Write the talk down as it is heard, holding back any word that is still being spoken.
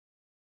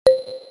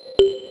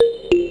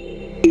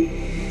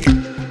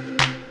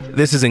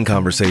This is In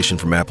Conversation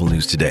from Apple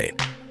News Today.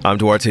 I'm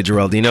Duarte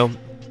Geraldino.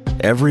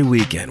 Every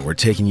weekend, we're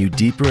taking you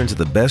deeper into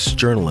the best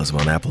journalism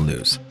on Apple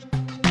News.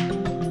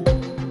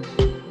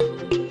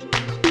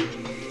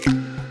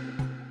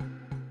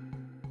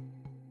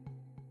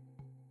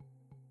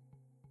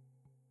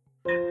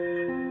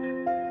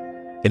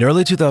 In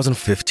early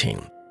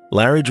 2015,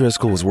 Larry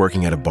Driscoll was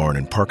working at a barn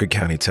in Parker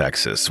County,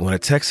 Texas, when a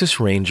Texas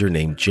Ranger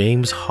named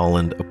James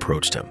Holland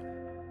approached him.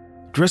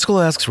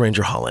 Driscoll asks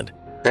Ranger Holland,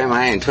 "Am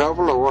I in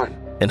trouble or what?"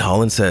 And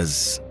Holland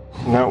says,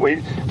 "No, we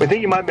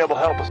think you might be able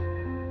to help us."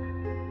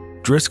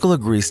 Driscoll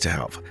agrees to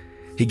help.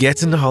 He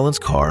gets into Holland's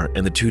car,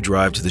 and the two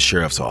drive to the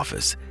sheriff's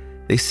office.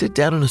 They sit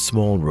down in a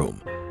small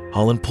room.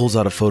 Holland pulls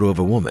out a photo of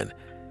a woman,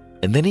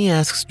 and then he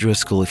asks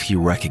Driscoll if he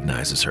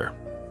recognizes her.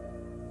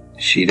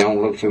 "She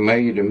don't look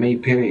familiar to me,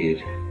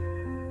 period.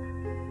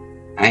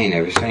 I ain't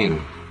ever seen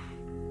her."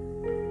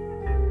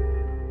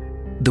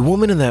 The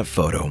woman in that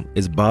photo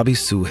is Bobby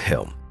Sue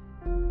Hill.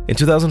 In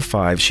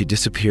 2005, she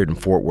disappeared in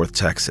Fort Worth,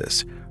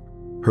 Texas.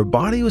 Her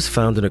body was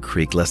found in a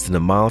creek less than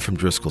a mile from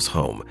Driscoll's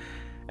home.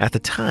 At the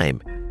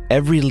time,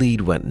 every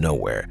lead went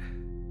nowhere.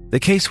 The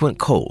case went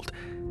cold.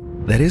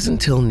 That is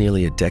until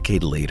nearly a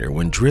decade later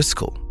when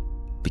Driscoll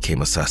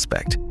became a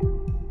suspect.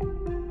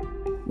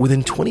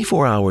 Within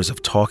 24 hours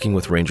of talking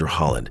with Ranger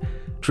Holland,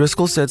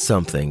 Driscoll said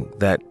something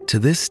that, to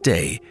this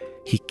day,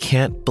 he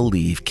can't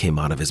believe came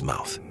out of his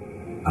mouth.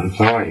 "I'm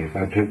sorry if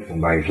I took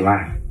somebody's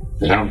life.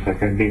 I don't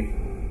think I did."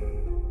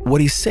 What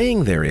he's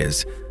saying there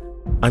is,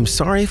 I'm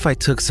sorry if I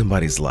took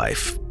somebody's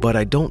life, but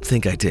I don't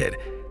think I did.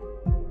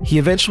 He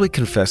eventually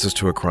confesses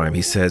to a crime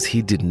he says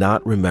he did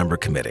not remember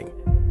committing.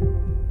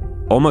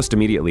 Almost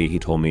immediately, he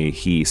told me,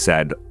 he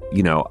said,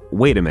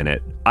 wait a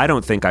minute, I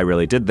don't think I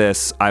really did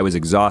this. I was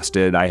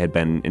exhausted. I had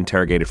been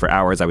interrogated for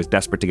hours. I was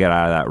desperate to get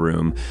out of that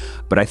room.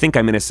 But I think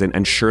I'm innocent,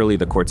 and surely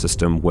the court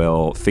system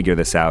will figure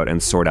this out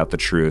and sort out the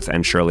truth,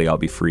 and surely I'll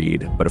be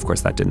freed. But of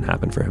course, that didn't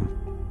happen for him.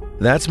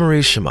 That's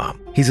Maurice Shama.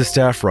 He's a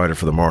staff writer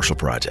for the Marshall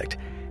Project.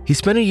 He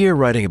spent a year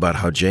writing about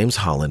how James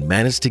Holland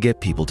managed to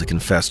get people to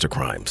confess to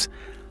crimes.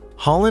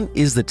 Holland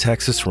is the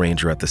Texas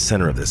Ranger at the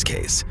center of this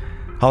case.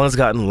 Holland's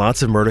gotten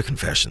lots of murder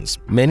confessions.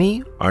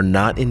 Many are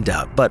not in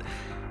doubt, but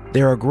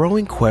there are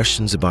growing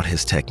questions about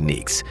his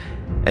techniques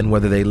and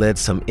whether they led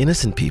some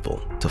innocent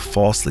people to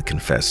falsely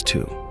confess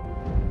too.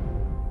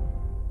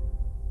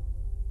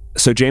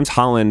 So James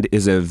Holland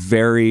is a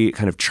very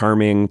kind of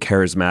charming,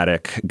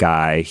 charismatic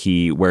guy.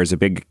 He wears a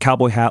big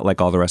cowboy hat like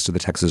all the rest of the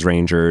Texas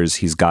Rangers.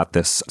 He's got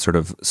this sort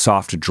of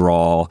soft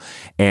drawl,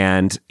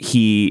 and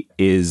he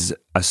is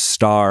a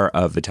star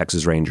of the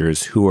Texas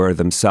Rangers, who are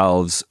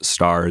themselves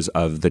stars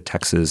of the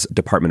Texas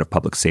Department of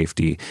Public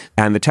Safety.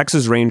 And the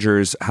Texas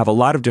Rangers have a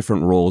lot of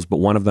different roles, but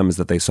one of them is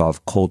that they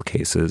solve cold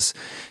cases.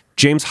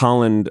 James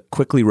Holland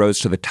quickly rose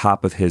to the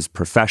top of his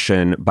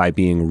profession by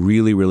being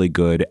really, really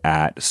good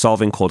at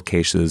solving cold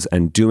cases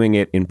and doing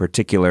it in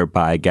particular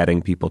by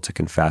getting people to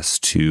confess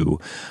to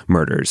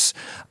murders.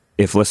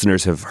 If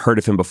listeners have heard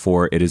of him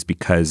before, it is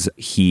because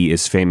he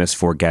is famous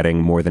for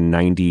getting more than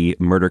 90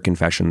 murder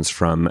confessions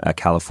from a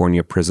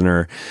California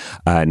prisoner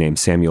named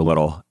Samuel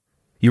Little.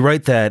 You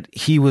write that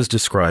he was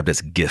described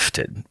as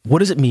gifted. What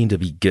does it mean to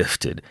be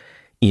gifted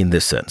in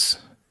this sense?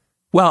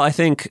 Well, I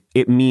think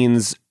it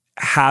means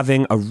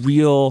having a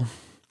real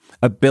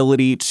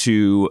ability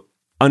to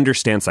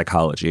understand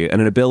psychology and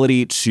an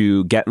ability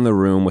to get in the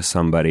room with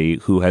somebody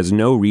who has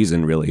no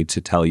reason really to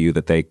tell you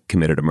that they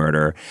committed a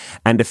murder,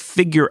 and to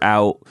figure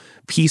out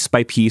piece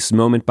by piece,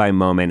 moment by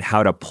moment,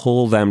 how to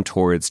pull them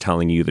towards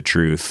telling you the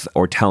truth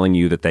or telling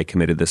you that they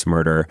committed this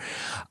murder.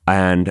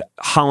 And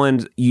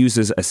Holland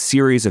uses a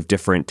series of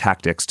different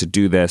tactics to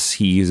do this.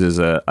 He uses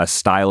a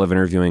style of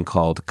interviewing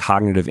called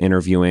cognitive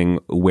interviewing,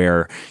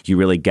 where you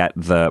really get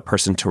the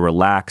person to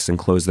relax and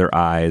close their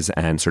eyes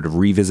and sort of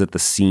revisit the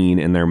scene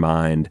in their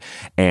mind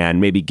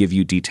and maybe give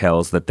you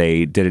details that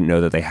they didn't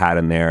know that they had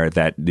in there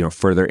that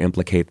further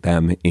implicate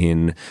them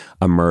in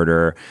a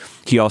murder.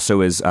 He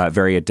also is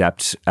very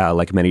adept,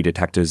 like many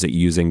detectives, at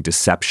using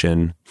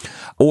deception.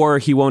 Or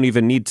he won't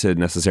even need to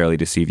necessarily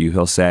deceive you.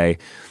 He'll say,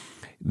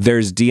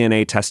 there's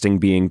DNA testing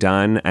being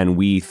done, and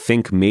we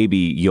think maybe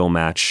you'll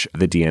match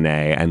the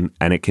DNA,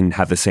 and it can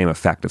have the same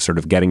effect of sort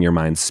of getting your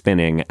mind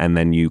spinning, and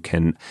then you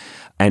can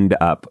end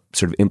up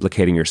sort of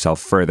implicating yourself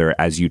further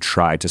as you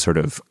try to sort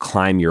of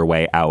climb your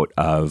way out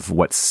of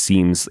what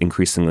seems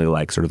increasingly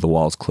like sort of the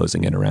walls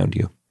closing in around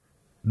you.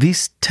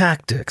 These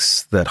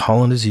tactics that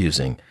Holland is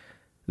using,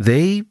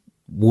 they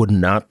would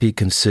not be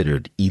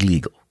considered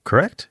illegal,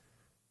 correct?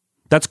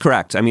 That's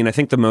correct. I mean, I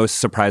think the most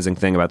surprising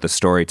thing about this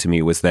story to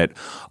me was that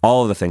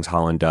all of the things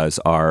Holland does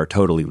are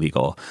totally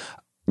legal.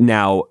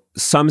 Now,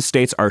 some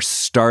states are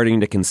starting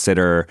to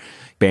consider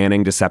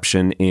banning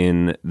deception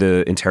in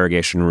the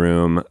interrogation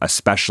room,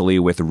 especially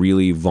with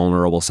really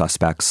vulnerable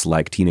suspects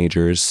like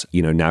teenagers.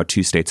 Now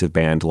 2 states have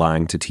banned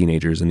lying to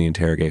teenagers in the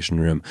interrogation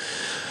room.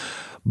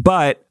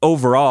 But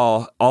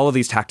overall, all of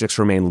these tactics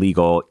remain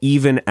legal,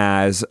 even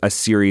as a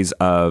series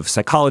of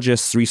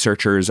psychologists,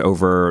 researchers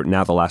over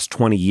now the last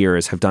 20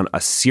 years have done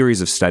a series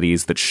of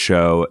studies that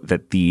show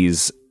that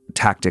these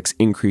tactics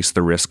increase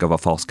the risk of a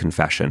false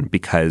confession,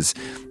 because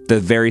the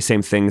very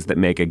same things that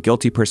make a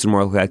guilty person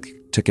more likely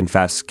to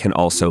confess can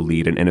also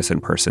lead an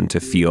innocent person to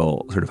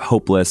feel sort of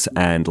hopeless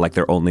and like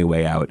their only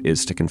way out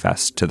is to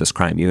confess to this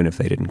crime, even if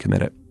they didn't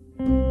commit it.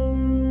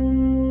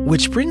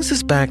 Which brings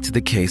us back to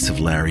the case of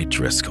Larry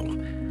Driscoll.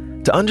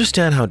 To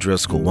understand how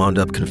Driscoll wound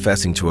up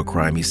confessing to a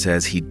crime he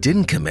says he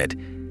didn't commit,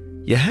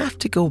 you have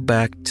to go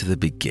back to the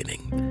beginning.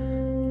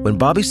 When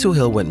Bobby Sue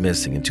Hill went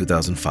missing in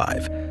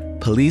 2005,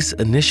 police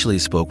initially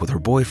spoke with her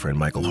boyfriend,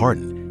 Michael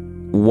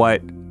Harden.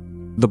 What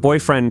the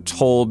boyfriend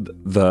told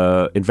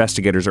the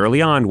investigators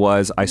early on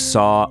was, I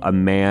saw a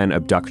man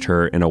abduct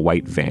her in a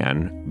white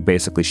van.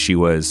 Basically, she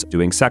was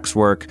doing sex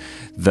work.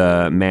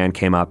 The man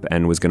came up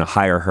and was going to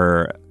hire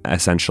her,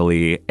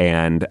 essentially.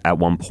 And at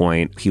one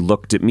point, he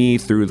looked at me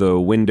through the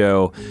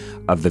window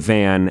of the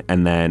van,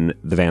 and then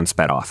the van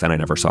sped off, and I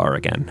never saw her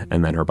again.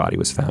 And then her body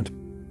was found.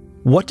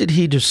 What did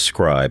he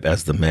describe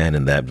as the man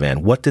in that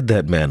van? What did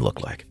that man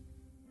look like?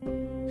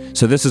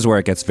 So this is where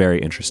it gets very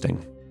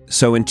interesting.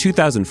 So in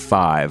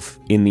 2005,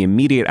 in the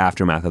immediate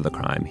aftermath of the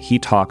crime, he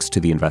talks to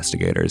the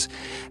investigators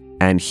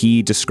and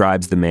he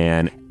describes the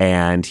man,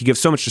 and he gives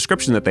so much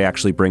description that they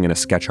actually bring in a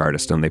sketch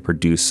artist and they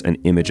produce an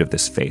image of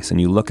this face. And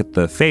you look at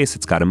the face,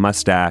 it's got a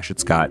mustache,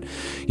 it's got,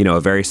 a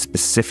very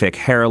specific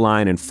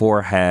hairline and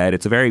forehead.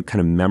 It's a very kind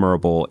of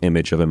memorable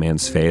image of a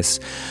man's face.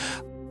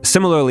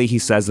 Similarly, he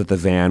says that the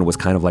van was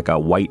kind of like a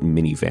white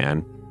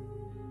minivan.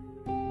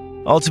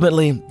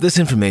 Ultimately, this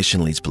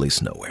information leads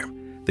police nowhere.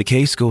 The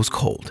case goes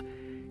cold.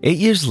 8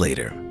 years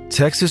later,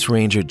 Texas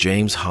Ranger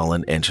James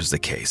Holland enters the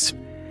case.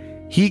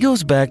 He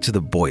goes back to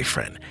the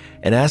boyfriend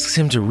and asks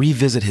him to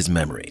revisit his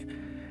memory.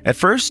 At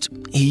first,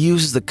 he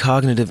uses the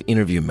cognitive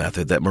interview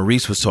method that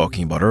Maurice was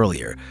talking about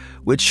earlier,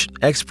 which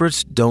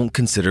experts don't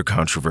consider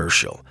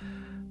controversial.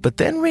 But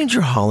then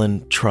Ranger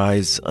Holland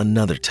tries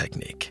another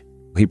technique.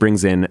 He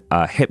brings in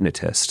a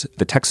hypnotist.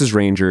 The Texas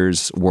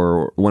Rangers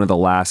were one of the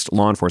last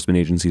law enforcement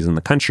agencies in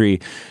the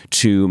country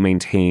to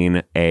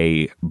maintain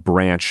a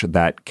branch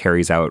that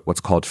carries out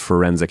what's called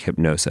forensic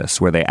hypnosis,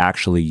 where they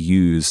actually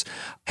use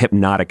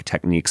hypnotic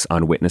techniques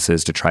on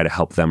witnesses to try to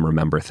help them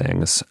remember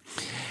things.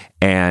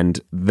 And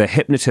the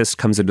hypnotist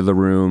comes into the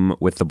room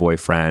with the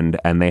boyfriend,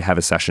 and they have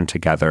a session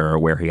together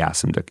where he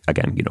asks him to,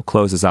 again,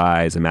 close his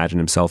eyes, imagine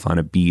himself on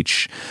a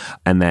beach.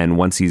 And then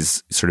once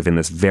he's sort of in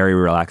this very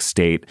relaxed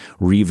state,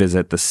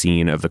 revisit the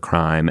scene of the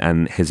crime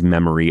and his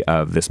memory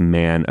of this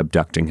man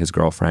abducting his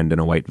girlfriend in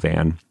a white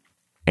van.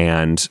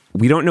 And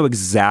we don't know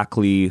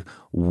exactly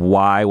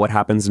why what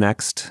happens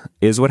next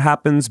is what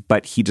happens,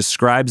 but he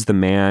describes the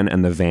man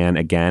and the van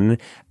again,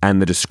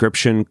 and the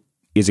description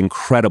is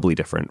incredibly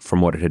different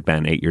from what it had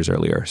been 8 years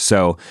earlier.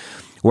 So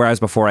whereas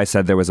before I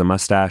said there was a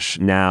mustache,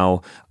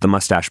 now the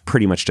mustache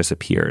pretty much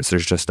disappears.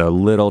 There's just a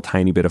little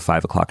tiny bit of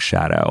 5 o'clock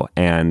shadow,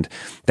 and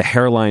the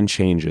hairline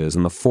changes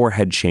and the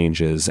forehead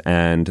changes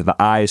and the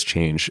eyes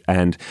change.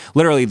 And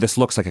literally this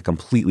looks like a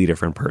completely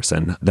different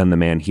person than the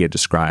man he had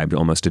described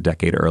almost a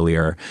decade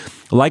earlier.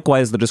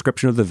 Likewise, the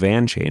description of the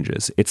van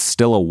changes. It's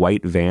still a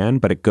white van,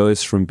 but it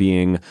goes from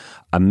being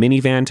a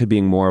minivan to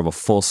being more of a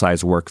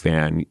full-size work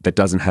van that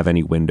doesn't have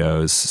any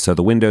windows. So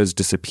the windows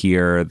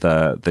disappear,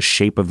 the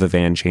shape of the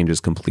van changes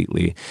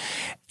completely.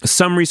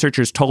 Some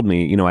researchers told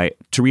me,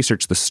 to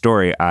research the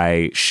story,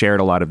 I shared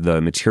a lot of the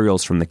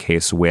materials from the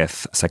case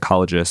with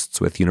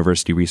psychologists, with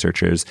university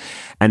researchers,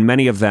 and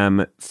many of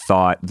them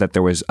thought that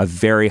there was a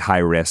very high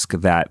risk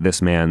that this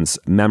man's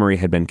memory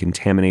had been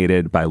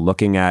contaminated by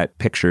looking at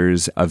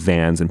pictures of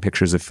vans and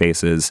pictures of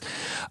faces.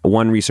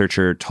 One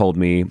researcher told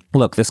me,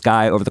 look, this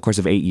guy over the course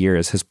of 8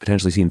 years has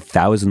potentially seen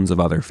thousands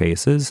of other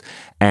faces,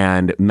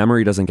 and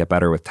memory doesn't get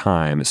better with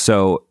time.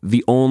 So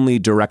the only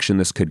direction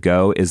this could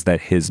go is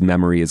that his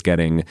memory is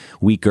getting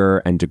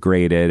weaker and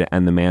degraded,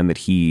 and the man that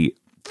he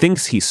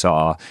thinks he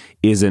saw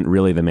isn't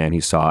really the man he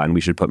saw, and we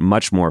should put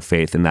much more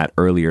faith in that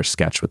earlier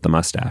sketch with the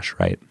mustache,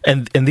 right?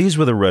 And these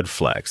were the red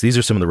flags. These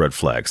are some of the red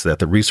flags that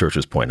the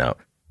researchers point out.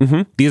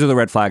 Mm-hmm. These are the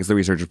red flags the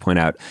researchers point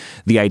out.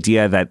 The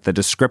idea that the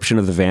description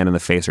of the van and the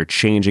face are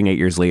changing 8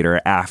 years later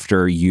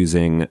after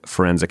using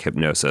forensic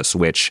hypnosis,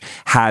 which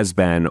has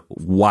been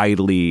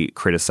widely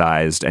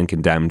criticized and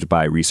condemned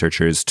by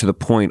researchers to the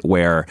point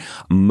where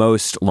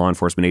most law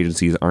enforcement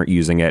agencies aren't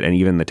using it. And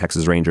even the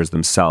Texas Rangers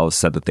themselves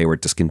said that they were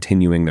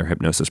discontinuing their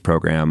hypnosis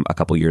program a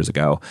couple years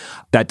ago.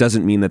 That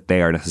doesn't mean that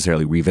they are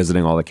necessarily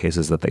revisiting all the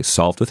cases that they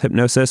solved with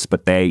hypnosis,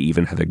 but they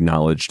even have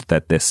acknowledged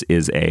that this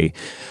is a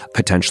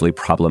potentially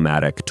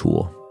problematic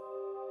tool.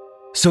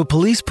 So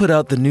police put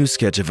out the new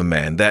sketch of a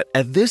man that,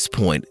 at this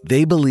point,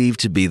 they believe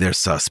to be their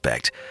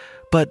suspect.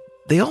 But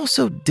they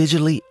also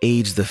digitally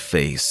age the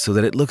face so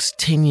that it looks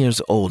 10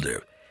 years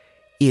older.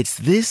 It's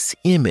this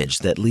image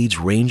that leads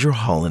Ranger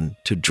Holland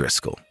to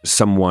Driscoll.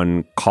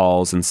 Someone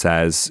calls and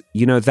says,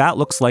 that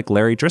looks like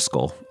Larry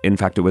Driscoll. In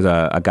fact, it was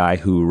a guy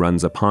who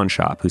runs a pawn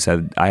shop who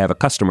said, I have a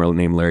customer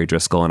named Larry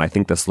Driscoll, and I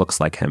think this looks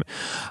like him.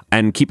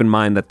 And keep in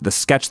mind that the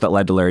sketch that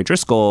led to Larry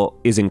Driscoll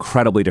is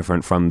incredibly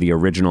different from the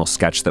original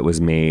sketch that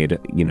was made,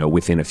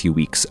 within a few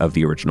weeks of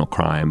the original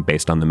crime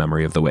based on the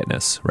memory of the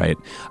witness, right?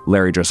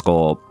 Larry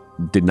Driscoll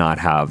did not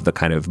have the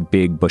kind of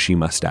big bushy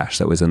mustache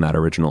that was in that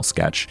original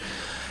sketch.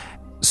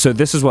 So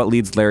this is what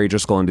leads Larry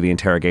Driscoll into the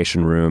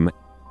interrogation room.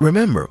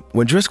 Remember,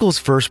 when Driscoll's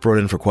first brought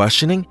in for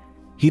questioning,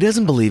 he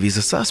doesn't believe he's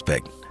a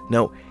suspect.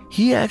 No,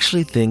 he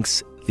actually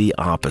thinks the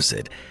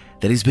opposite,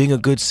 that he's being a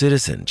good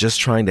citizen, just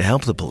trying to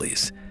help the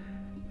police.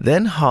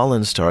 Then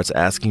Holland starts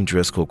asking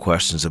Driscoll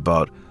questions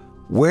about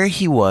where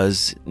he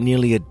was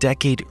nearly a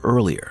decade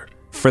earlier.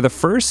 For the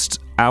first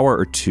hour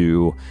or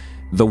two,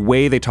 the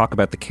way they talk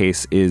about the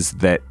case is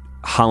that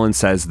Holland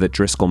says that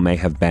Driscoll may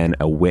have been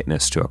a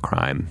witness to a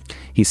crime.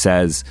 He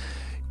says,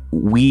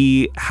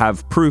 "We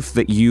have proof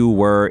that you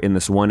were in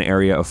this one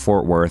area of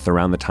Fort Worth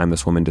around the time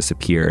this woman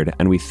disappeared,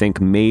 and we think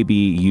maybe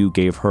you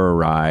gave her a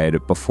ride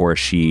before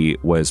she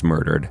was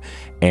murdered.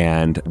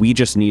 And we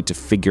just need to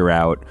figure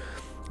out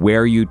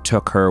where you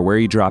took her, where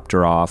you dropped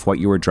her off, what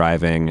you were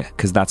driving,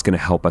 because that's going to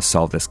help us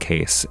solve this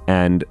case."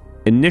 And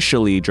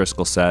initially,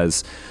 Driscoll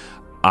says,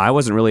 "I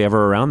wasn't really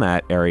ever around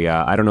that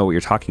area. I don't know what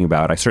you're talking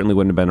about. I certainly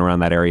wouldn't have been around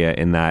that area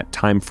in that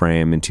time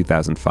frame in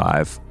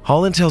 2005.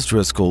 Holland tells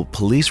Driscoll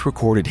police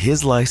recorded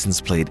his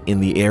license plate in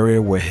the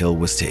area where Hill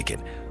was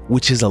taken,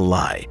 which is a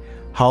lie.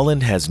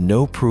 Holland has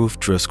no proof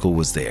Driscoll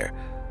was there.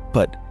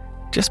 But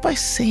just by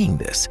saying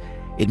this,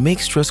 it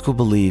makes Driscoll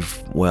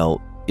believe,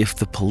 well, if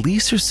the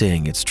police are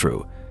saying it's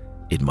true,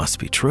 it must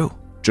be true.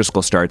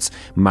 Driscoll starts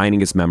mining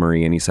his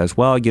memory, and he says,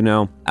 "Well,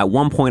 at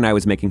one point I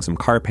was making some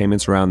car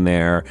payments around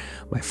there.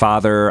 My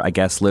father, I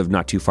guess, lived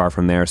not too far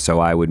from there,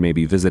 so I would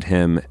maybe visit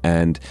him.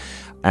 And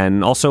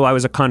also I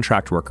was a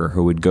contract worker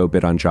who would go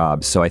bid on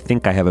jobs, so I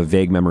think I have a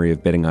vague memory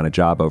of bidding on a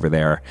job over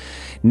there."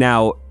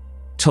 Now,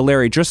 to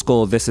Larry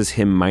Driscoll, this is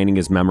him mining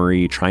his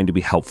memory, trying to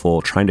be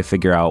helpful, trying to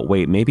figure out,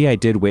 wait, maybe I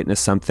did witness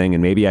something,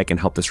 and maybe I can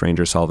help this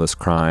ranger solve this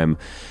crime.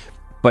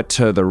 But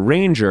to the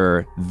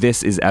ranger,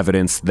 this is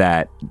evidence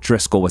that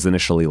Driscoll was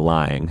initially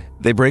lying.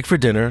 They break for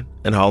dinner,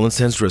 and Holland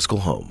sends Driscoll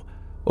home.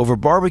 Over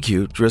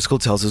barbecue, Driscoll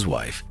tells his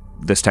wife,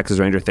 "This Texas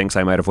ranger thinks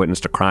I might have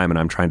witnessed a crime, and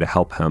I'm trying to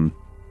help him."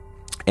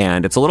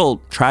 And it's a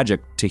little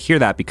tragic to hear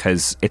that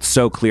because it's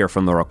so clear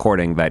from the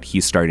recording that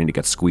he's starting to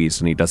get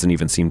squeezed, and he doesn't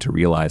even seem to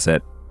realize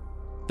it.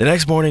 The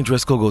next morning,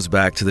 Driscoll goes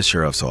back to the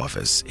sheriff's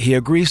office. He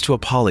agrees to a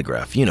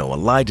polygraph, a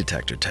lie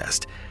detector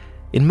test.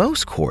 In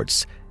most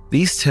courts,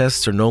 these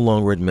tests are no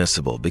longer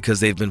admissible because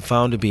they've been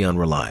found to be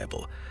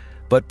unreliable.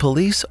 But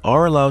police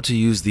are allowed to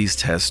use these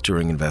tests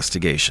during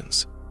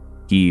investigations.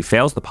 He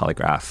fails the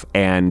polygraph.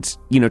 And,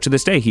 to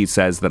this day, he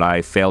says that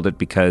I failed it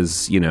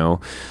because,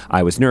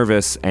 I was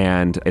nervous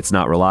and it's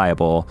not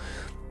reliable.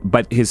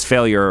 But his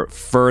failure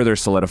further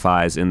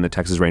solidifies in the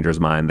Texas Ranger's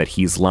mind that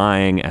he's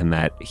lying and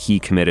that he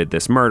committed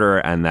this murder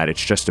and that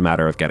it's just a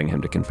matter of getting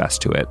him to confess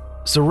to it.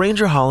 So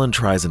Ranger Holland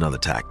tries another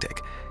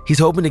tactic. He's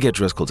hoping to get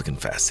Driscoll to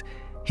confess.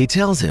 He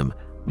tells him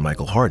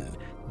Michael Harden,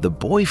 the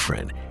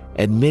boyfriend,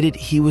 admitted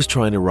he was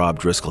trying to rob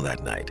Driscoll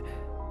that night.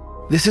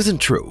 This isn't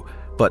true,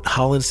 but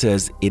Holland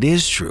says it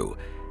is true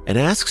and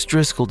asks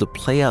Driscoll to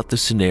play out the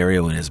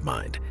scenario in his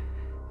mind.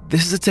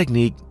 This is a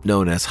technique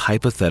known as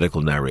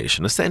hypothetical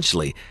narration.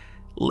 Essentially,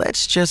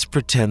 let's just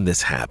pretend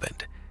this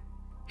happened.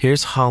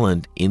 Here's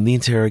Holland in the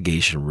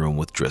interrogation room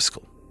with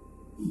Driscoll.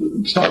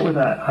 Start with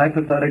that.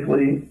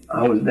 Hypothetically,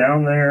 I was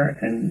down there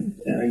and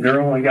a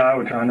girl and a guy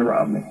were trying to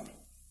rob me.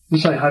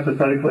 Just say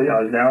hypothetically,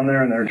 I was down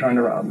there and they were trying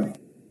to rob me.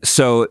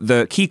 So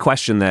the key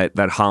question that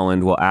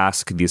Holland will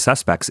ask these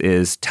suspects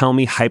is, tell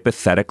me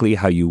hypothetically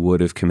how you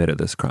would have committed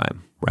this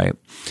crime, right?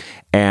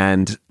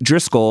 And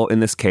Driscoll, in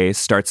this case,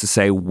 starts to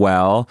say,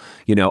 well,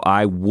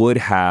 I would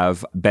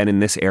have been in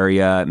this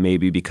area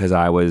maybe because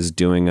I was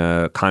doing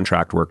a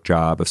contract work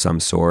job of some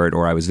sort,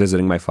 or I was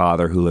visiting my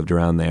father who lived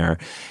around there.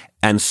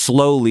 And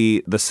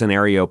slowly the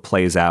scenario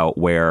plays out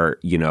where,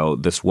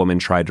 this woman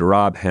tried to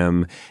rob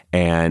him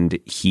and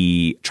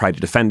he tried to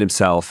defend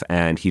himself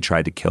and he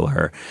tried to kill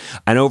her.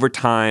 And over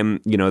time,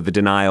 the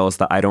denials,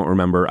 the I don't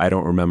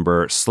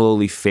remember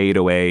slowly fade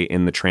away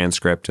in the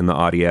transcript and the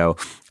audio.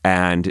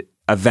 And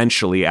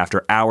eventually,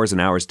 after hours and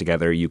hours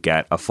together, you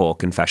get a full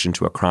confession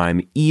to a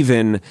crime,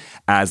 even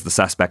as the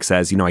suspect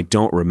says, I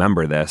don't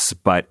remember this,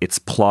 but it's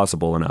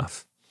plausible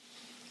enough.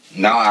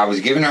 No, I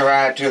was giving a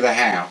ride to the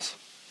house.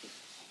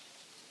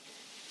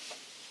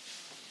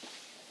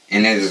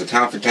 And there was a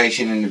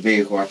confrontation in the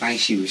vehicle. I think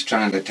she was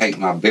trying to take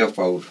my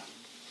billfold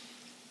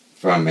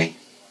from me.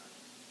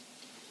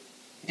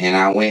 And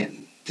I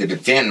went to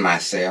defend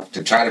myself,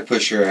 to try to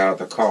push her out of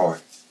the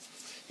car.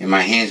 And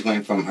my hands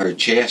went from her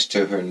chest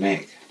to her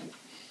neck.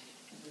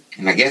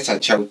 And I guess I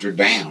choked her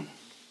down.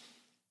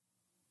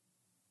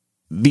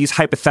 These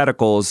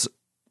hypotheticals,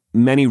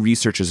 many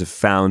researchers have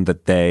found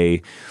that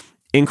they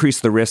increase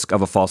the risk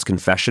of a false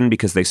confession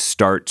because they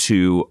start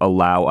to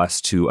allow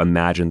us to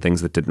imagine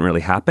things that didn't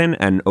really happen.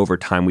 And over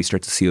time, we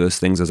start to see those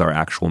things as our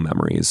actual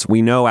memories.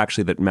 We know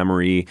actually that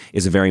memory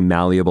is a very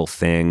malleable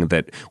thing,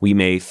 that we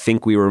may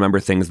think we remember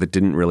things that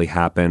didn't really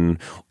happen.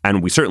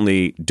 And we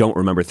certainly don't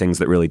remember things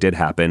that really did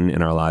happen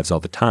in our lives all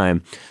the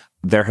time.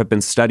 there have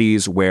been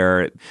studies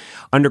where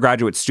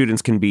undergraduate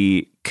students can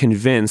be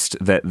convinced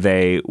that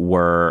they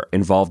were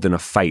involved in a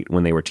fight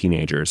when they were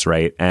teenagers,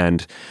 right?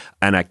 And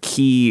a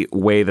key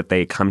way that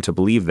they come to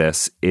believe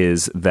this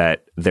is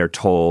that they're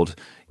told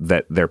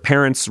that their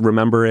parents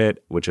remember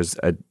it, which is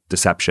a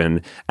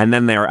deception, and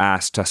then they're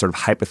asked to sort of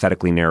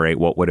hypothetically narrate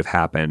what would have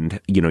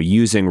happened,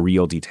 using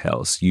real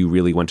details. You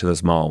really went to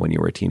this mall when you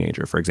were a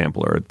teenager, for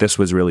example, or this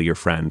was really your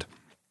friend.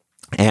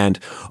 And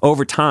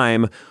over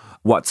time,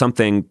 what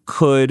something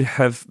could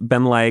have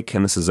been like,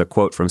 and this is a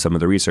quote from some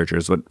of the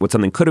researchers, what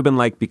something could have been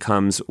like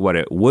becomes what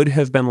it would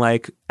have been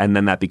like, and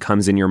then that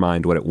becomes in your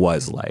mind what it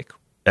was like.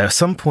 At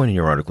some point in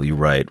your article, you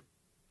write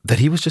that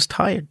he was just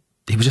tired.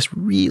 He was just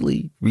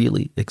really,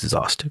 really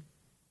exhausted.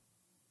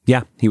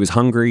 Yeah, he was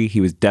hungry,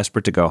 he was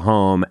desperate to go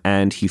home,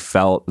 and he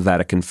felt that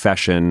a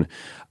confession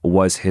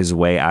was his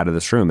way out of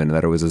this room and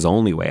that it was his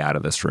only way out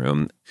of this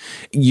room.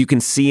 You can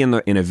see in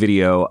a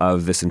video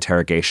of this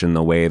interrogation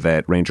the way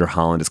that Ranger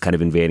Holland is kind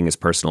of invading his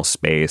personal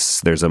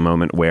space. There's a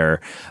moment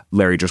where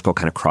Larry Driscoll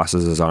kind of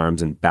crosses his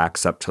arms and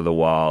backs up to the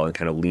wall and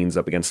kind of leans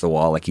up against the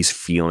wall like he's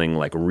feeling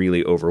like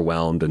really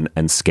overwhelmed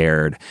and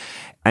scared.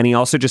 And he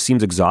also just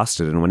seems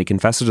exhausted. And when he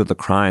confesses to the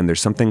crime,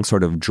 there's something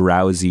sort of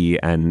drowsy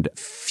and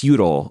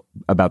futile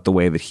about the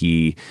way that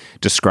he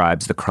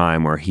describes the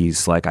crime, where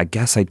he's like, I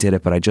guess I did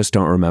it, but I just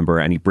don't remember.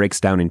 And he breaks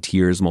down in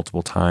tears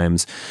multiple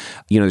times.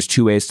 There's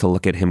two ways to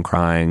look at him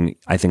crying.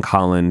 I think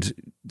Holland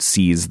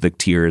sees the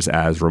tears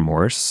as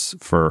remorse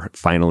for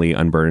finally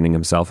unburdening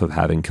himself of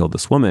having killed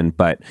this woman.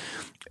 But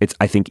it's,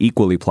 I think,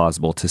 equally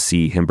plausible to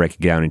see him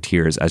breaking down in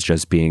tears as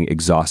just being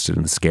exhausted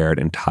and scared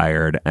and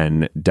tired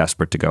and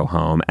desperate to go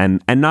home.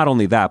 And not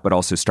only that, but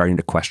also starting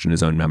to question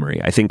his own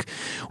memory. I think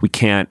we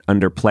can't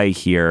underplay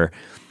here.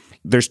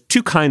 There's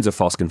two kinds of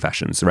false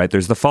confessions, right?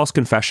 There's the false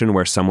confession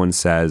where someone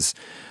says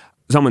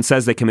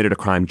they committed a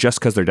crime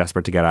just because they're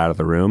desperate to get out of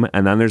the room.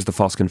 And then there's the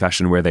false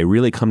confession where they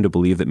really come to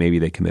believe that maybe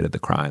they committed the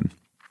crime.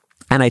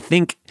 And I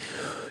think,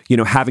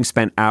 having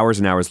spent hours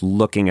and hours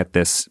looking at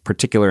this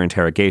particular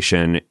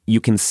interrogation, you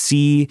can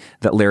see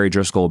that Larry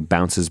Driscoll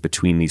bounces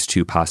between these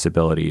two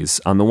possibilities.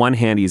 On the one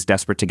hand, he's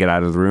desperate to get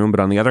out of the room, but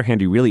on the other hand,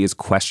 he really is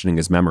questioning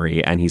his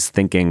memory, and he's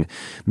thinking,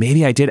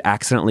 maybe I did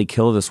accidentally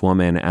kill this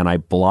woman and I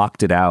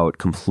blocked it out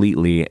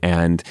completely.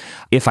 And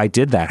if I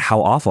did that,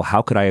 how awful.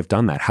 How could I have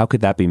done that? How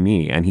could that be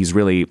me? And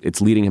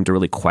it's leading him to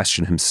really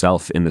question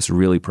himself in this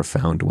really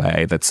profound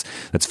way that's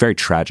very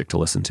tragic to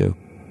listen to.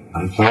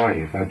 I'm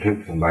sorry if I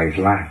took somebody's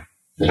life.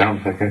 I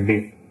don't think I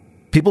did.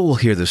 People will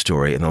hear this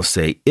story and they'll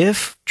say,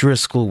 if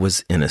Driscoll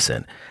was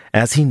innocent,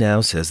 as he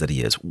now says that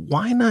he is,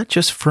 why not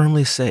just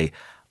firmly say,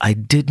 I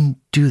didn't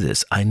do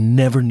this. I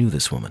never knew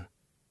this woman.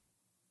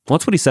 Well,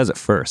 that's what he says at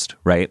first,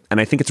 right? And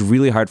I think it's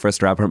really hard for us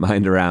to wrap our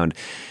mind around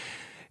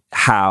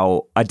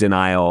how a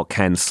denial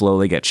can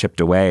slowly get chipped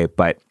away.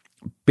 But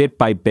bit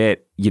by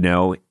bit,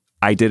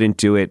 I didn't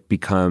do it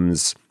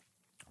becomes,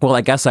 well,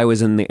 I guess I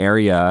was in the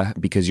area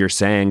because you're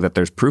saying that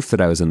there's proof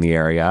that I was in the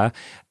area.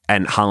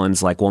 And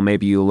Holland's like, well,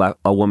 maybe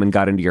a woman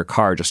got into your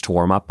car just to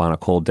warm up on a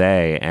cold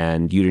day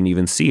and you didn't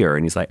even see her.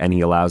 And he's like, and he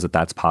allows that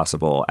that's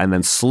possible. And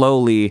then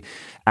slowly,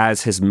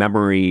 as his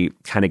memory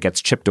kind of gets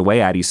chipped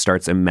away at, he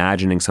starts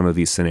imagining some of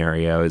these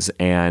scenarios.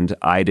 And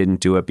I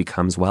didn't do it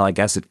becomes, well, I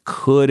guess it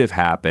could have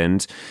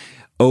happened.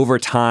 Over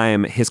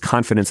time, his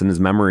confidence in his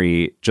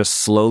memory just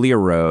slowly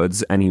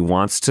erodes, and he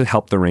wants to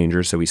help the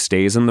ranger, so he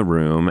stays in the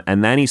room.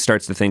 And then he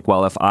starts to think,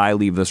 well, if I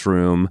leave this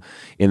room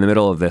in the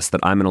middle of this,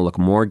 that I'm going to look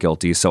more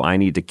guilty, so I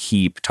need to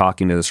keep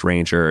talking to this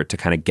ranger to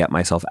kind of get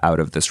myself out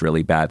of this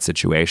really bad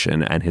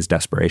situation, and his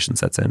desperation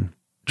sets in.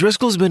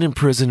 Driscoll's been in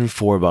prison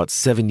for about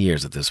 7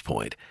 years at this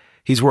point.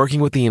 He's working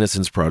with the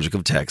Innocence Project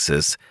of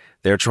Texas.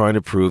 They're trying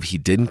to prove he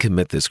didn't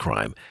commit this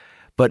crime.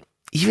 But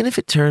even if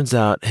it turns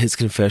out his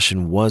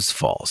confession was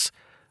false,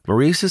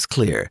 Maurice is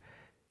clear.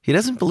 He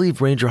doesn't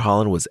believe Ranger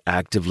Holland was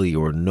actively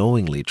or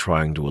knowingly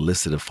trying to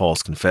elicit a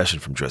false confession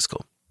from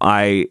Driscoll.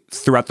 I,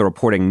 throughout the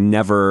reporting,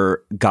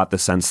 never got the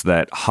sense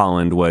that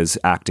Holland was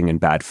acting in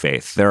bad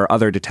faith. There are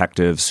other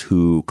detectives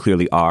who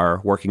clearly are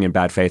working in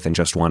bad faith and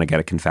just want to get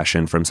a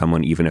confession from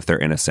someone, even if they're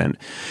innocent.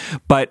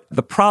 But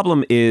the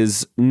problem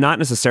is not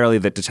necessarily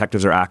that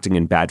detectives are acting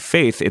in bad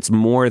faith. It's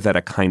more that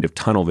a kind of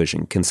tunnel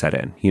vision can set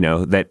in,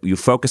 that you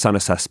focus on a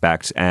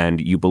suspect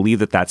and you believe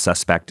that that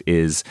suspect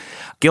is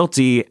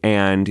guilty,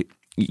 and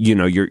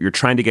you're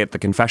trying to get the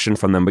confession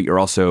from them, but you're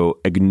also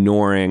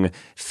ignoring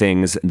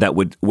things that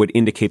would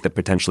indicate that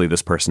potentially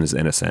this person is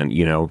innocent.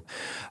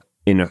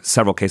 In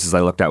several cases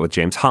I looked at with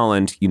James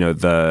Holland,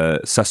 the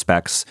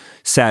suspects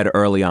said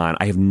early on,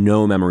 I have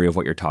no memory of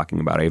what you're talking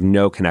about. I have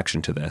no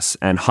connection to this.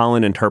 And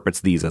Holland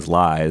interprets these as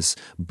lies,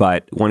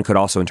 but one could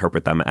also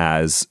interpret them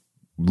as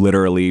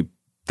literally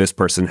this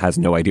person has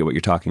no idea what you're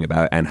talking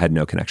about and had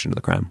no connection to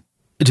the crime.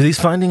 Do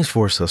these findings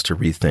force us to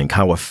rethink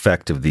how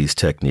effective these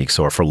techniques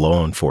are for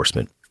law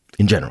enforcement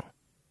in general?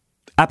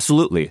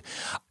 Absolutely.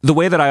 The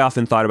way that I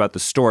often thought about the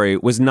story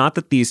was not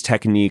that these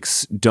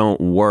techniques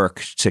don't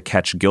work to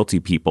catch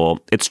guilty people.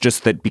 It's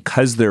just that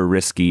because they're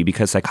risky,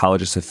 because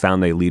psychologists have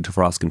found they lead to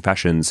false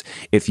confessions,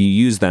 if you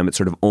use them, it's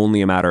sort of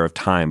only a matter of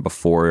time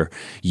before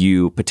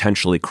you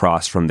potentially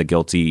cross from the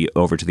guilty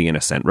over to the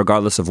innocent,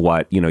 regardless of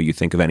what, you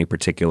think of any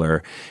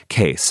particular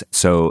case.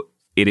 So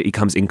it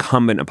becomes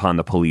incumbent upon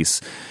the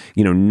police,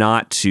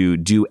 not to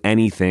do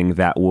anything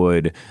that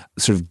would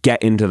sort of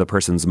get into the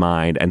person's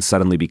mind and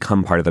suddenly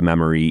become part of the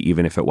memory,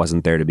 even if it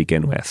wasn't there to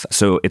begin with.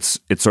 So it's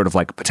sort of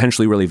like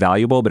potentially really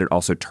valuable, but it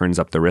also turns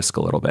up the risk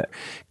a little bit.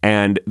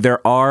 And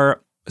there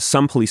are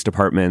some police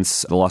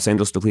departments, the Los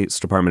Angeles Police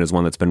Department is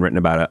one that's been written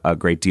about a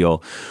great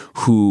deal,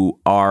 who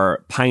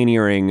are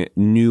pioneering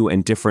new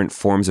and different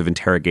forms of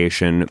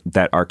interrogation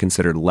that are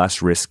considered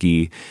less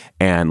risky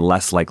and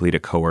less likely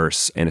to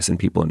coerce innocent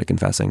people into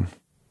confessing.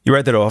 You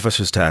write that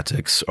officers'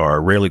 tactics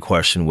are rarely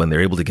questioned when they're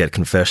able to get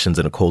confessions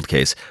in a cold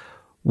case.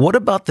 What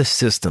about the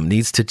system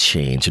needs to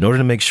change in order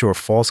to make sure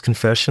false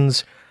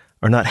confessions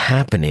are not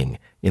happening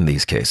in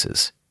these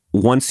cases?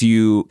 Once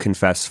you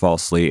confess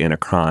falsely in a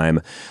crime,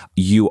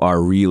 you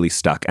are really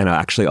stuck. And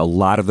actually, a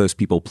lot of those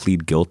people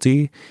plead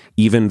guilty,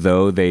 even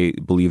though they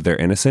believe they're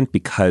innocent,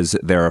 because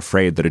they're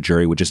afraid that a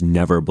jury would just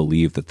never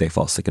believe that they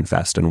falsely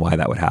confessed and why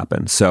that would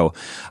happen. So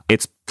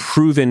it's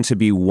proven to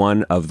be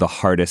one of the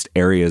hardest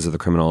areas of the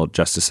criminal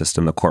justice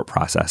system, the court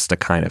process, to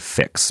kind of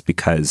fix,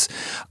 because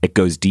it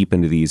goes deep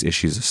into these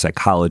issues of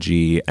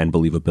psychology and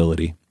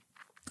believability.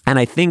 And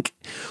I think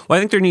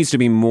there needs to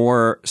be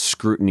more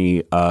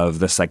scrutiny of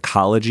the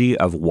psychology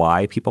of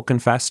why people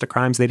confess to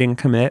crimes they didn't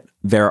commit.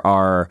 There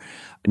are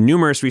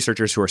numerous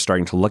researchers who are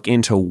starting to look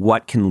into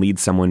what can lead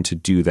someone to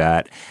do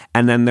that.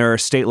 And then there are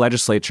state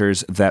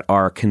legislatures that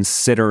are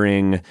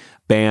considering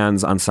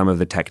bans on some of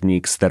the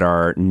techniques that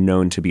are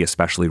known to be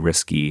especially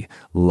risky,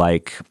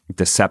 like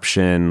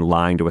deception,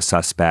 lying to a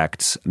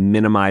suspect,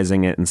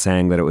 minimizing it and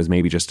saying that it was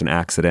maybe just an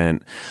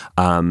accident.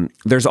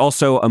 There's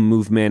also a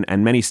movement,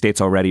 and many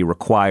states already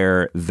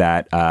require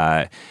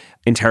that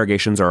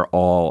interrogations are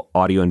all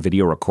audio and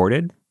video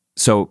recorded.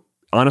 So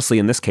honestly,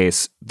 in this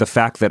case, the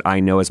fact that I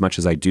know as much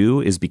as I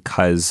do is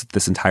because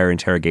this entire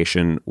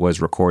interrogation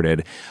was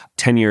recorded.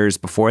 10 years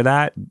before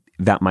that,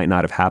 that might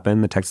not have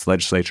happened. The Texas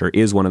legislature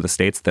is one of the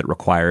states that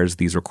requires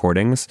these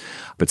recordings,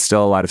 but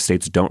still a lot of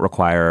states don't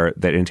require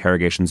that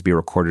interrogations be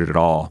recorded at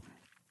all.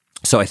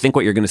 So I think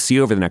what you're going to see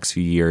over the next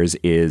few years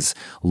is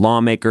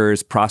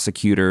lawmakers,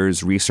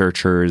 prosecutors,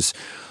 researchers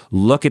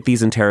look at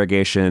these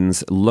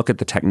interrogations, look at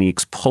the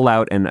techniques, pull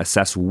out and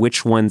assess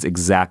which ones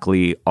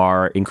exactly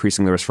are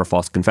increasing the risk for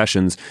false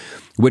confessions,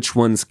 which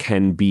ones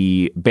can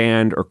be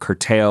banned or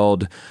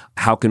curtailed,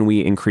 how can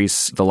we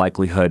increase the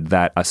likelihood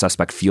that a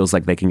suspect feels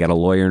like they can get a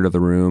lawyer into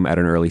the room at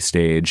an early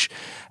stage.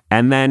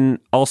 And then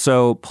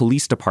also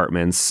police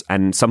departments,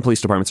 and some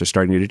police departments are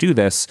starting to do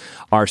this,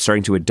 are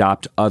starting to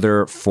adopt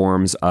other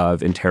forms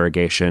of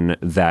interrogation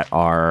that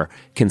are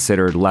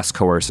considered less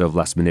coercive,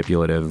 less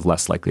manipulative,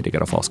 less likely to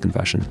get a false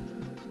confession.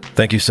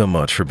 Thank you so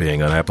much for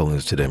being on Apple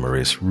News today,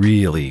 Maurice.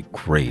 Really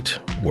great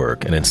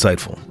work and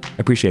insightful. I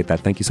appreciate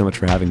that. Thank you so much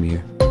for having me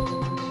here.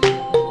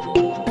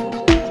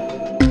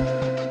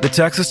 The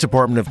Texas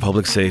Department of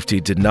Public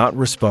Safety did not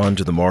respond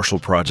to the Marshall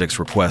Project's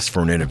request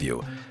for an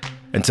interview.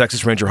 And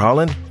Texas Ranger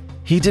Holland,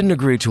 he didn't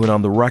agree to an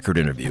on-the-record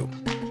interview.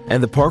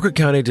 And the Parker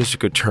County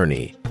District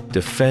Attorney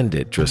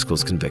defended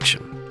Driscoll's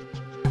conviction.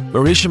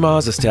 Maurice Chammah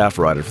is a staff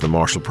writer for the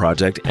Marshall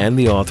Project and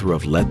the author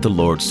of Let the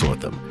Lord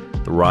Sort Them,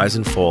 The Rise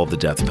and Fall of the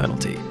Death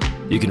Penalty.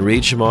 You can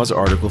read Chammah's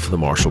article for the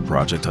Marshall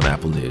Project on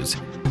Apple News.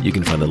 You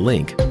can find the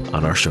link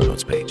on our show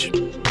notes page.